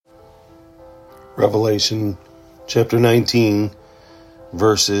Revelation chapter 19,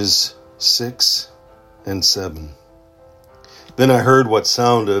 verses 6 and 7. Then I heard what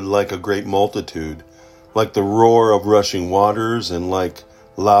sounded like a great multitude, like the roar of rushing waters and like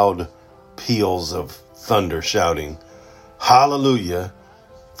loud peals of thunder shouting, Hallelujah!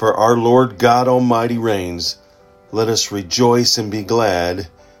 For our Lord God Almighty reigns. Let us rejoice and be glad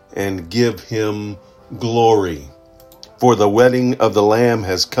and give him glory. For the wedding of the Lamb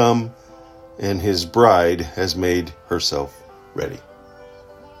has come, and his bride has made herself ready.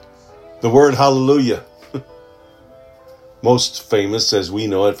 The word hallelujah, most famous as we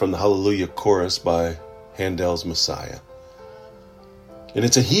know it from the Hallelujah chorus by Handel's Messiah. And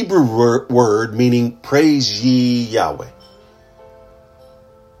it's a Hebrew word meaning praise ye Yahweh.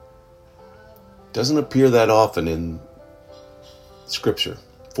 Doesn't appear that often in Scripture,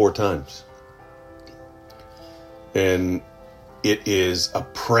 4 times. And it is a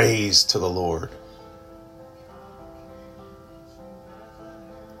praise to the Lord.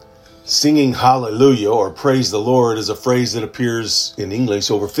 Singing hallelujah or praise the Lord is a phrase that appears in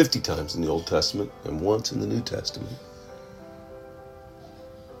English over 50 times in the Old Testament and once in the New Testament.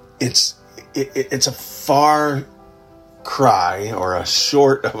 It's a far cry or a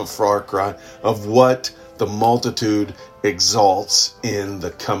short of a far cry of what the multitude exalts in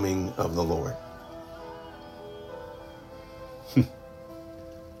the coming of the Lord.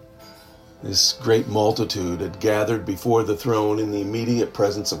 This great multitude had gathered before the throne in the immediate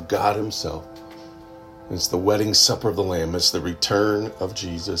presence of God himself. It's the wedding supper of the Lamb. It's the return of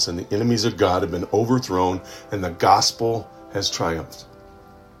Jesus, and the enemies of God have been overthrown, and the gospel has triumphed.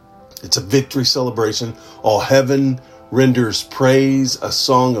 It's a victory celebration. All heaven renders praise, a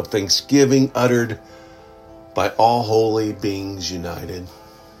song of thanksgiving uttered by all holy beings united.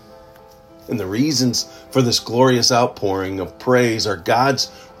 And the reasons for this glorious outpouring of praise are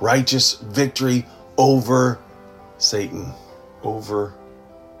God's righteous victory over Satan, over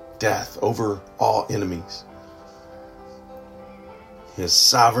death, over all enemies. His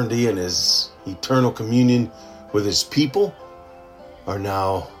sovereignty and his eternal communion with his people are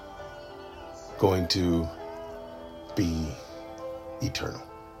now going to be eternal.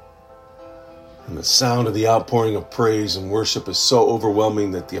 And the sound of the outpouring of praise and worship is so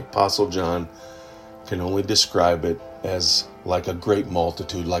overwhelming that the Apostle John can only describe it as like a great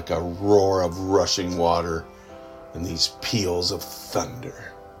multitude, like a roar of rushing water and these peals of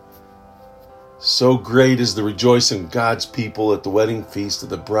thunder. So great is the rejoicing of God's people at the wedding feast of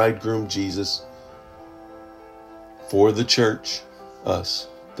the bridegroom Jesus for the church, us,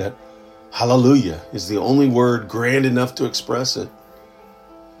 that hallelujah is the only word grand enough to express it.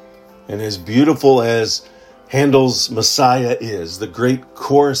 And as beautiful as Handel's Messiah is, the great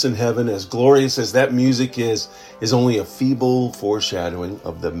chorus in heaven, as glorious as that music is only a feeble foreshadowing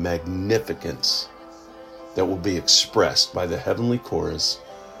of the magnificence that will be expressed by the heavenly chorus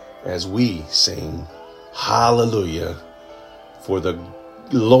as we sing hallelujah, for the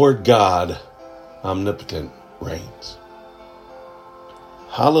Lord God omnipotent reigns.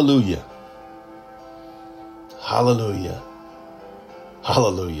 Hallelujah. Hallelujah.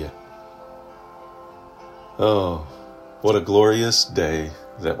 Hallelujah. Oh, what a glorious day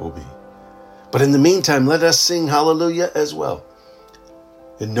that will be. But in the meantime, let us sing hallelujah as well.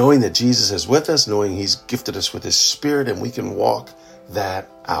 And knowing that Jesus is with us, knowing he's gifted us with his Spirit, and we can walk that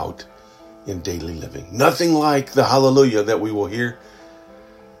out in daily living. Nothing like the hallelujah that we will hear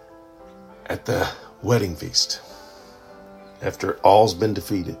at the wedding feast. After all's been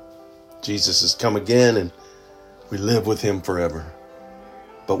defeated, Jesus has come again and we live with him forever.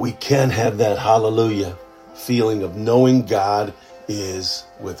 But we can have that hallelujah feeling of knowing God is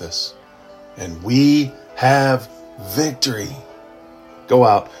with us. And we have victory. Go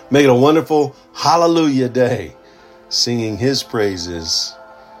out, make it a wonderful hallelujah day, singing his praises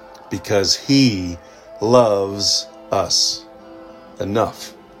because he loves us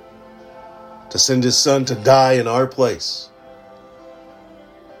enough to send his son to die in our place.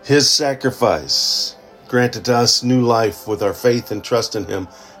 His sacrifice granted to us new life with our faith and trust in him,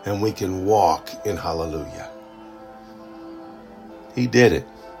 and we can walk in hallelujah. He did it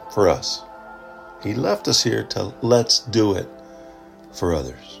for us. He left us here to let's do it for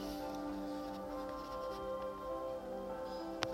others.